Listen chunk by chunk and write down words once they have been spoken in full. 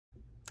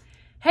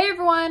Hey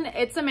everyone,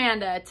 it's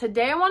Amanda.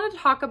 Today I want to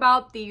talk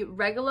about the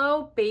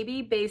Regalo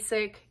Baby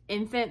Basic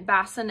Infant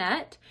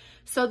Bassinet.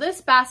 So this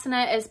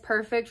bassinet is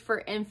perfect for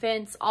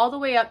infants all the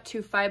way up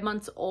to 5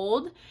 months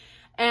old.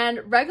 And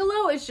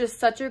Regalo is just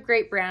such a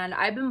great brand.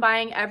 I've been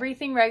buying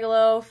everything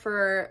Regalo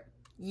for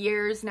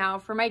years now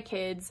for my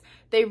kids.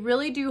 They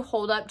really do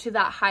hold up to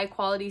that high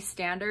quality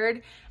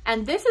standard.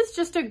 And this is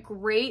just a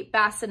great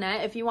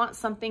bassinet if you want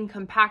something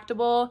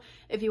compactable,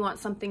 if you want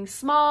something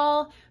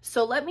small.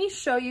 So let me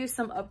show you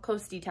some up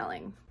close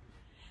detailing.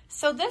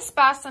 So this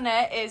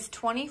bassinet is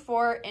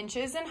 24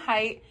 inches in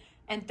height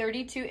and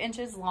 32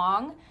 inches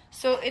long.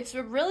 So it's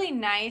a really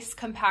nice,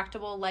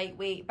 compactable,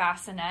 lightweight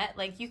bassinet.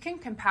 Like you can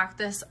compact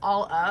this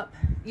all up.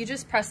 You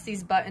just press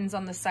these buttons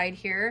on the side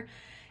here.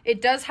 It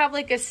does have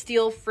like a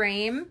steel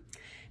frame,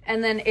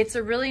 and then it's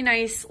a really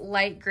nice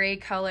light gray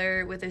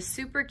color with a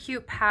super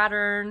cute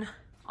pattern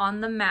on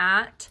the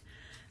mat.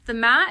 The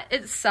mat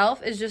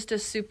itself is just a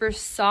super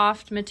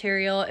soft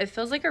material. It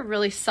feels like a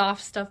really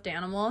soft stuffed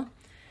animal,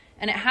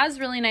 and it has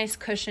really nice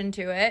cushion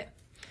to it.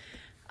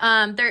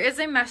 There is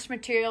a mesh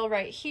material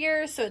right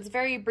here, so it's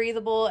very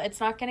breathable. It's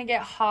not gonna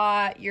get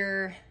hot.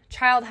 Your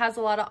child has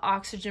a lot of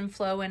oxygen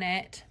flow in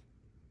it.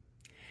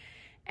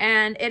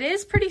 And it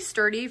is pretty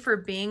sturdy for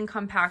being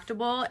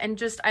compactable, and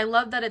just I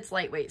love that it's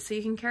lightweight. So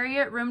you can carry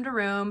it room to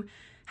room,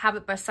 have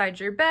it beside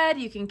your bed,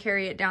 you can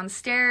carry it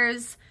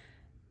downstairs,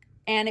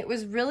 and it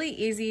was really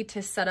easy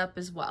to set up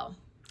as well.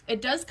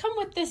 It does come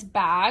with this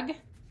bag.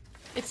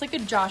 It's like a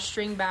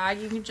drawstring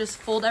bag. You can just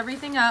fold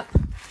everything up,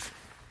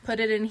 put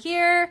it in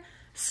here,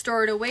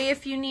 store it away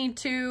if you need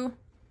to.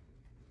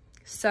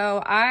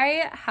 So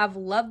I have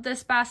loved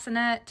this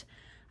bassinet.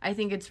 I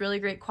think it's really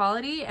great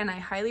quality and I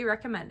highly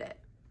recommend it.